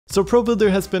So ProBuilder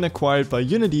has been acquired by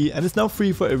Unity and is now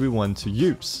free for everyone to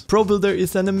use. ProBuilder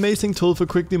is an amazing tool for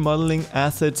quickly modeling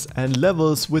assets and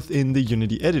levels within the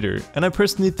Unity editor, and I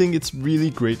personally think it's really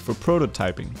great for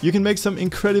prototyping. You can make some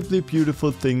incredibly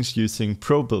beautiful things using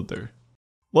ProBuilder.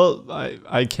 Well,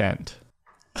 I can't.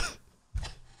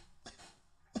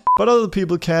 But other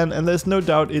people can, and there's no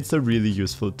doubt it's a really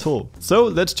useful tool. So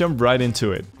let's jump right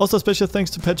into it. Also special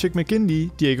thanks to Patrick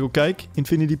McGinley, Diego Geik,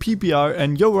 Infinity PBR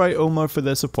and Yorai Omar for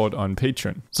their support on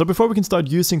Patreon. So before we can start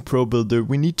using ProBuilder,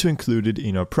 we need to include it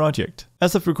in our project.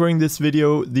 As of recording this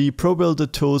video, the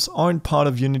ProBuilder tools aren't part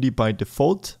of Unity by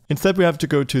default. Instead, we have to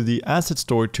go to the asset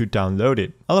store to download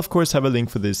it. I'll of course have a link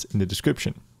for this in the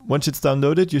description. Once it's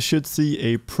downloaded, you should see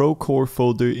a ProCore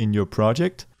folder in your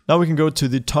project. Now we can go to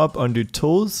the top under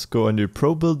Tools, go under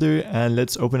ProBuilder, and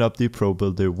let's open up the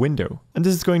ProBuilder window. And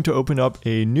this is going to open up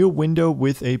a new window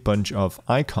with a bunch of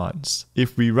icons.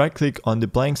 If we right click on the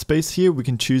blank space here, we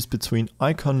can choose between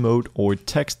icon mode or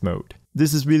text mode.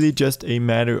 This is really just a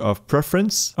matter of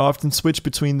preference. I often switch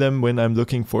between them when I'm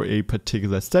looking for a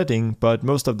particular setting, but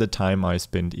most of the time I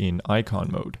spend in icon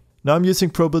mode. Now I'm using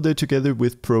ProBuilder together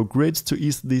with ProGrids to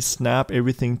easily snap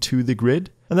everything to the grid.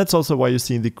 And that's also why you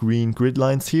see the green grid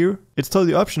lines here. It's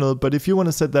totally optional, but if you want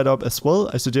to set that up as well,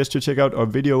 I suggest you check out our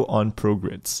video on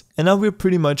ProGrids. And now we're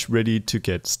pretty much ready to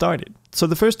get started. So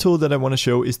the first tool that I want to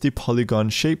show is the Polygon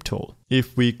Shape tool.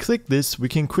 If we click this, we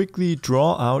can quickly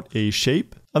draw out a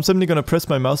shape. I'm simply going to press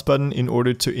my mouse button in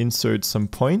order to insert some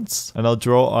points, and I'll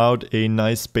draw out a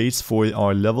nice base for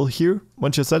our level here.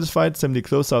 Once you're satisfied, simply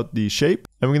close out the shape,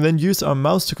 and we can then use our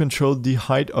mouse to control the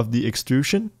height of the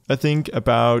extrusion. I think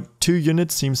about 2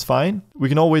 units seems fine. We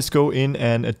can always go in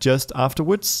and adjust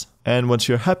afterwards, and once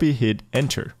you're happy, hit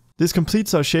enter. This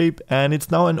completes our shape, and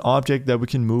it's now an object that we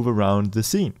can move around the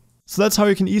scene. So that's how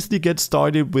you can easily get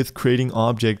started with creating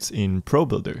objects in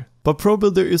ProBuilder. But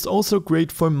ProBuilder is also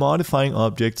great for modifying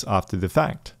objects after the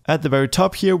fact. At the very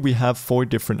top here we have 4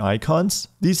 different icons.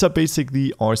 These are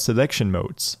basically our selection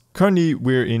modes. Currently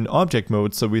we're in object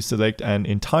mode, so we select an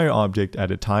entire object at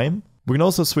a time. We can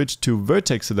also switch to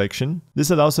vertex selection.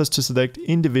 This allows us to select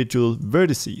individual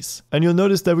vertices. And you'll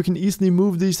notice that we can easily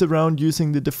move these around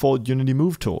using the default Unity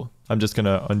Move tool. I'm just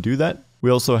gonna undo that.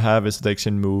 We also have a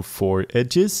selection move for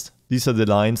edges. These are the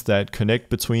lines that connect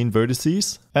between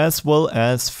vertices, as well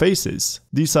as faces.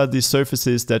 These are the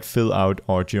surfaces that fill out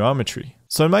our geometry.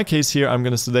 So in my case here, I'm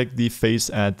going to select the face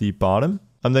at the bottom.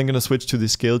 I'm then going to switch to the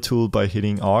scale tool by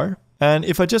hitting R. And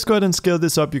if I just go ahead and scale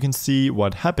this up, you can see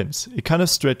what happens. It kind of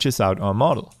stretches out our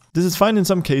model. This is fine in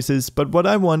some cases, but what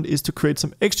I want is to create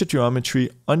some extra geometry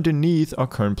underneath our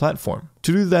current platform.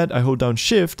 To do that, I hold down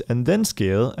Shift and then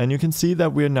scale, and you can see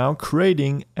that we're now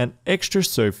creating an extra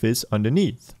surface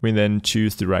underneath. We then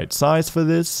choose the right size for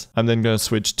this. I'm then going to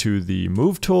switch to the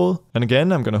Move tool, and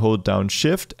again, I'm going to hold down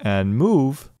Shift and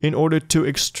Move in order to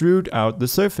extrude out the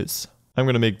surface. I'm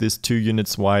going to make this 2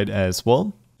 units wide as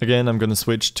well. Again, I'm going to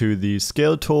switch to the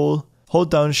Scale tool,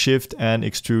 hold down Shift and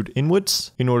extrude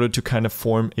inwards in order to kind of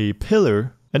form a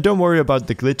pillar. And don't worry about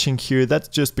the glitching here, that's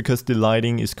just because the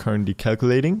lighting is currently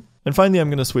calculating. And finally, I'm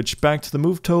going to switch back to the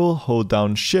Move tool, hold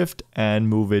down Shift and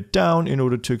move it down in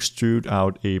order to extrude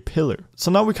out a pillar. So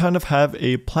now we kind of have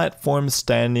a platform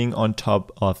standing on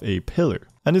top of a pillar.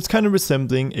 And it's kind of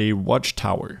resembling a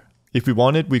watchtower. If we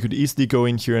wanted, we could easily go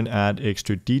in here and add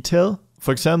extra detail.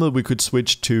 For example, we could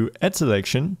switch to Edge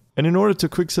Selection, and in order to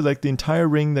quick select the entire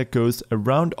ring that goes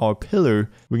around our pillar,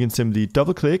 we can simply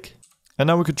double click, and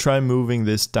now we could try moving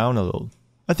this down a little.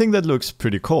 I think that looks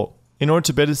pretty cool. In order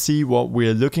to better see what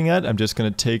we're looking at, I'm just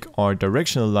going to take our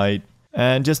directional light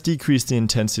and just decrease the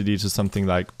intensity to something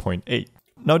like 0.8.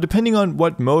 Now, depending on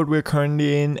what mode we're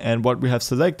currently in and what we have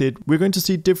selected, we're going to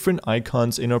see different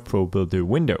icons in our ProBuilder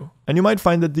window. And you might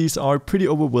find that these are pretty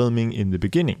overwhelming in the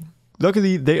beginning.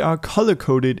 Luckily, they are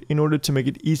color-coded in order to make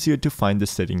it easier to find the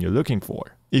setting you're looking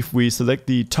for. If we select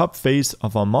the top face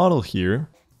of our model here,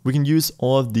 we can use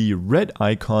all of the red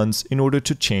icons in order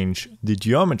to change the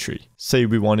geometry. Say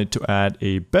we wanted to add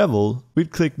a bevel,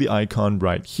 we'd click the icon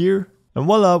right here, and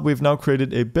voila, we've now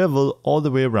created a bevel all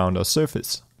the way around our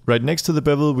surface. Right next to the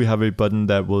bevel, we have a button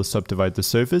that will subdivide the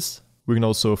surface. We can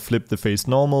also flip the face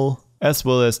normal, as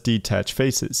well as detach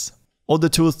faces. All the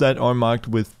tools that are marked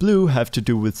with blue have to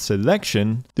do with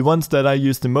selection. The ones that I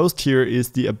use the most here is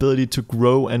the ability to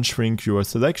grow and shrink your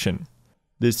selection.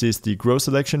 This is the Grow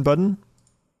Selection button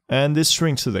and this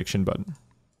Shrink Selection button.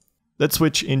 Let's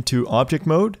switch into Object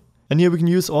mode, and here we can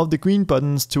use all the green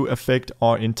buttons to affect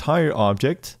our entire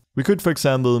object. We could, for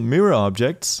example, mirror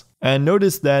objects, and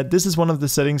notice that this is one of the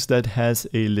settings that has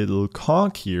a little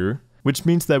cog here. which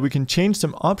means that we can change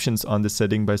some options on the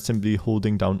setting by simply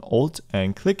holding down Alt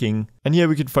and clicking. And here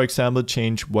we could, for example,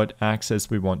 change what axis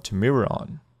we want to mirror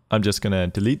on. I'm just gonna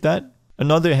delete that.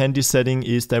 Another handy setting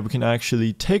is that we can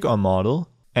actually take our model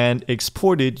and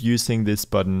export it using this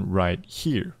button right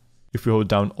here. If we hold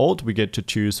down Alt, we get to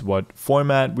choose what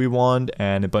format we want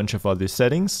and a bunch of other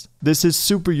settings. This is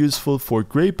super useful for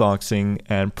grayboxing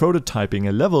and prototyping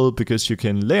a level because you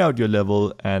can lay out your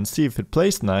level and see if it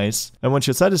plays nice. And once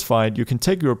you're satisfied, you can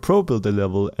take your ProBuilder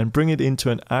level and bring it into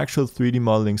an actual 3D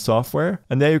modeling software.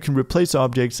 And there you can replace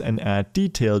objects and add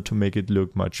detail to make it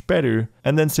look much better,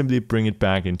 and then simply bring it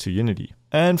back into Unity.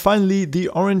 And finally, the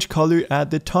orange color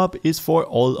at the top is for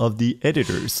all of the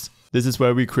editors. This is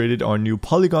where we created our new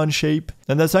polygon shape,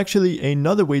 and that's actually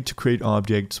another way to create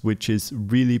objects which is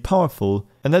really powerful,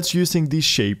 and that's using the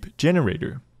shape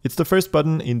generator. It's the first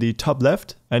button in the top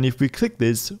left, and if we click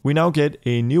this, we now get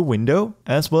a new window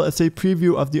as well as a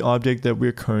preview of the object that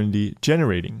we're currently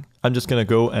generating. I'm just gonna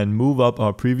go and move up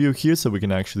our preview here so we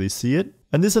can actually see it,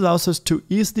 and this allows us to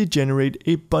easily generate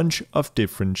a bunch of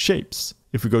different shapes.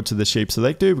 If we go to the shape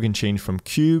selector, we can change from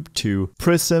cube to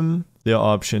prism. There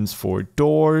are options for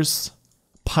doors,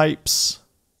 pipes,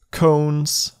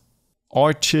 cones,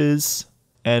 arches,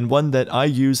 and one that I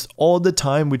use all the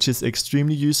time, which is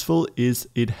extremely useful, is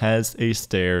it has a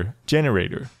stair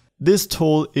generator. This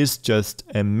tool is just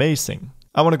amazing.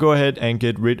 I want to go ahead and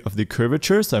get rid of the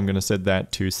curvature, so I'm going to set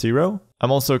that to 0.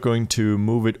 I'm also going to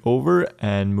move it over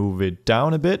and move it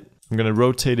down a bit. I'm going to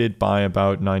rotate it by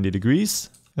about 90 degrees,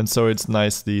 and so it's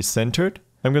nicely centered.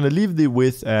 I'm going to leave the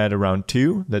width at around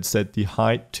 2. Let's set the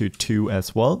height to 2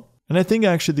 as well. And I think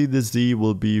actually the Z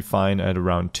will be fine at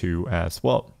around 2 as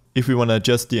well. If we want to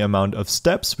adjust the amount of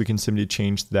steps, we can simply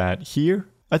change that here.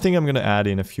 I think I'm going to add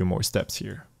in a few more steps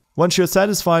here. Once you're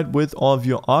satisfied with all of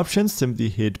your options, simply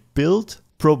hit Build.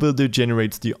 ProBuilder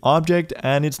generates the object,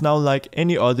 and it's now like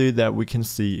any other that we can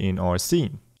see in our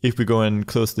scene. If we go and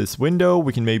close this window,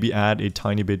 we can maybe add a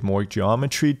tiny bit more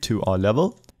geometry to our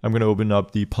level. I'm going to open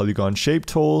up the polygon shape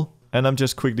tool, and I'm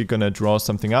just quickly going to draw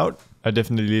something out. I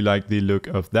definitely like the look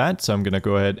of that, so I'm going to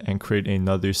go ahead and create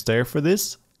another stair for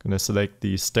this. I'm going to select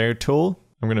the stair tool.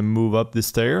 I'm going to move up the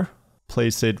stair,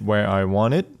 place it where I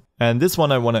want it. And this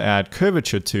one I want to add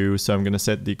curvature to, so I'm going to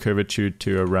set the curvature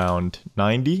to around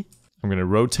 90. I'm going to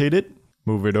rotate it,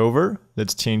 move it over.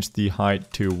 Let's change the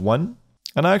height to 1.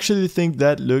 And I actually think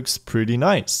that looks pretty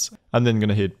nice. I'm then going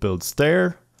to hit Build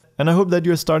Stair. And I hope that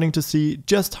you're starting to see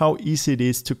just how easy it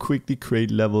is to quickly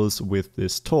create levels with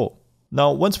this tool.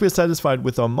 Now, once we're satisfied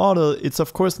with our model, it's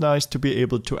of course nice to be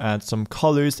able to add some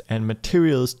colors and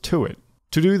materials to it.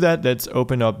 To do that, let's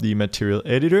open up the material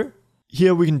editor.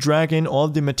 Here we can drag in all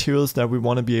the materials that we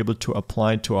want to be able to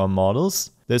apply to our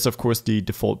models. There's of course the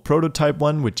default prototype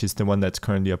one, which is the one that's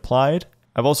currently applied.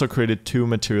 I've also created 2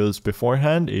 materials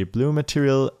beforehand, a blue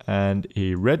material and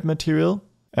a red material.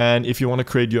 And if you want to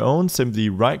create your own, simply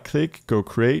right click, go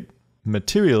create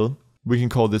material. We can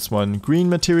call this one green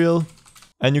material.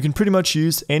 And you can pretty much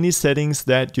use any settings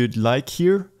that you'd like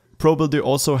here. ProBuilder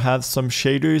also has some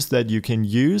shaders that you can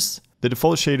use. The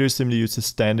default shader simply uses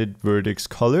standard vertex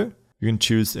color. You can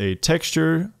choose a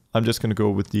texture. I'm just going to go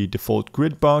with the default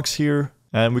grid box here.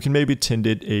 And we can maybe tint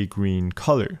it a green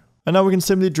color. And now we can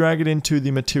simply drag it into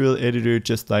the material editor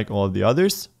just like all the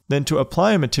others. Then to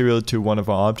apply a material to one of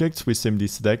our objects, we simply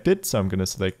select it. So I'm going to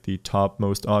select the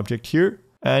topmost object here.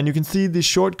 And you can see the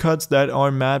shortcuts that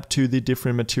are mapped to the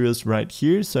different materials right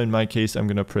here. So in my case, I'm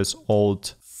going to press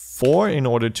Alt 4 in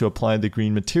order to apply the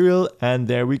green material. And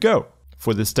there we go.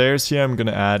 For the stairs here, I'm going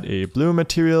to add a blue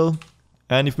material.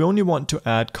 And if we only want to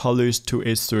add colors to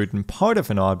a certain part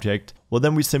of an object, well,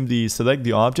 then we simply select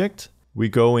the object. We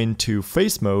go into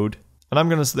face mode. And I'm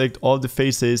going to select all the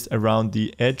faces around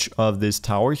the edge of this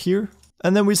tower here.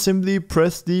 And then we simply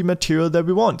press the material that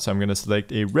we want. So I'm going to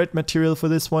select a red material for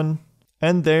this one.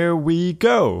 And there we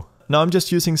go. Now I'm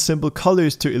just using simple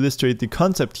colors to illustrate the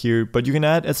concept here, but you can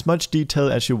add as much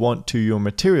detail as you want to your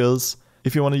materials.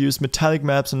 If you want to use metallic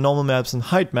maps and normal maps and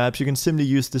height maps, you can simply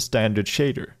use the standard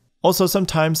shader. Also,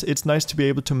 sometimes it's nice to be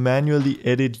able to manually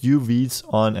edit UVs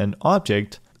on an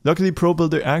object. Luckily,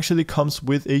 ProBuilder actually comes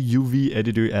with a UV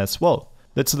editor as well.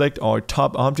 Let's select our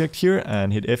top object here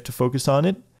and hit F to focus on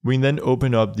it. We can then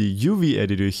open up the UV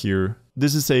editor here.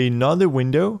 This is another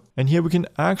window, and here we can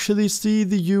actually see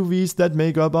the UVs that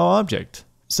make up our object.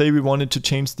 Say we wanted to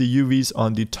change the UVs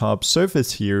on the top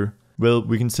surface here. Well,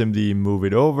 we can simply move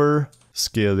it over,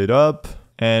 scale it up,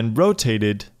 and rotate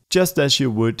it just as you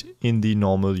would in the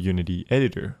normal Unity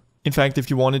editor. In fact, if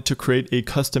you wanted to create a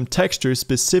custom texture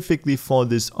specifically for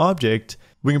this object,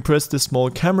 we can press the small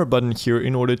camera button here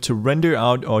in order to render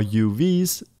out our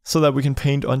UVs. so that we can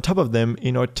paint on top of them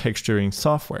in our texturing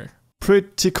software.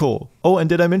 Pretty cool. Oh, and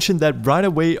did I mention that right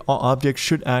away our object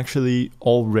should actually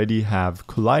already have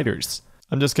colliders?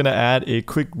 I'm just gonna add a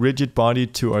quick rigid body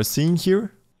to our scene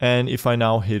here. And if I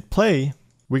now hit play,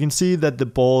 we can see that the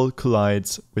ball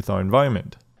collides with our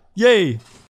environment. Yay!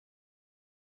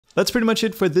 That's pretty much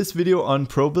it for this video on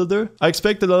ProBuilder. I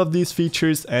expect a lot of these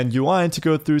features and UI to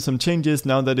go through some changes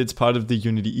now that it's part of the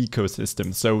Unity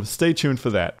ecosystem, so stay tuned for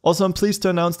that. Also, I'm pleased to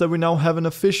announce that we now have an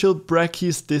official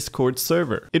Brackeys Discord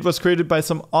server. It was created by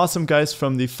some awesome guys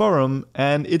from the forum,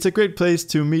 and it's a great place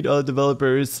to meet other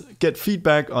developers, get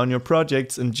feedback on your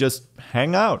projects, and just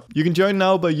hang out. You can join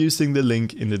now by using the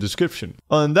link in the description.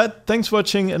 Other than that, thanks for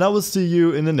watching, and I will see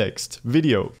you in the next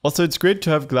video. Also, it's great to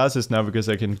have glasses now because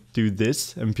I can do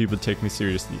this and people take me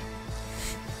seriously.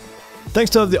 Thanks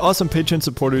to all of the awesome Patreon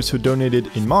supporters who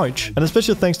donated in March, and a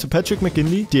special thanks to Patrick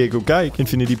McGinley, Diego Geik,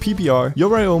 Infinity PBR,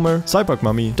 Yorai Omer, Cyborg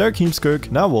Mummy, Derek Heemskirk,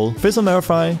 Nawal, Faisal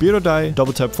Marify, Beardodai,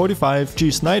 DoubleTap45,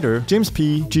 G Snyder, James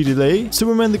P, G Delay,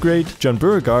 Superman the Great, John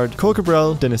Beauregard, Cole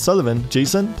Cabral, Dennis Sullivan,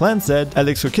 Jason, Plan Z,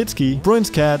 Alex Rokitsky, Bruins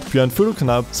Cat, Björn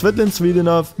Furuknab, Svetlin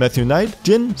Swedenov, Matthew Knight,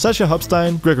 Jin, Sasha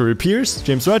Hopstein, Gregory Pierce,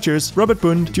 James Rogers, Robert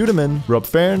Bund, Judeman, Rob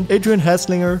Farron, Adrian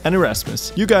Haslinger, and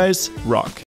Erasmus. You guys rock.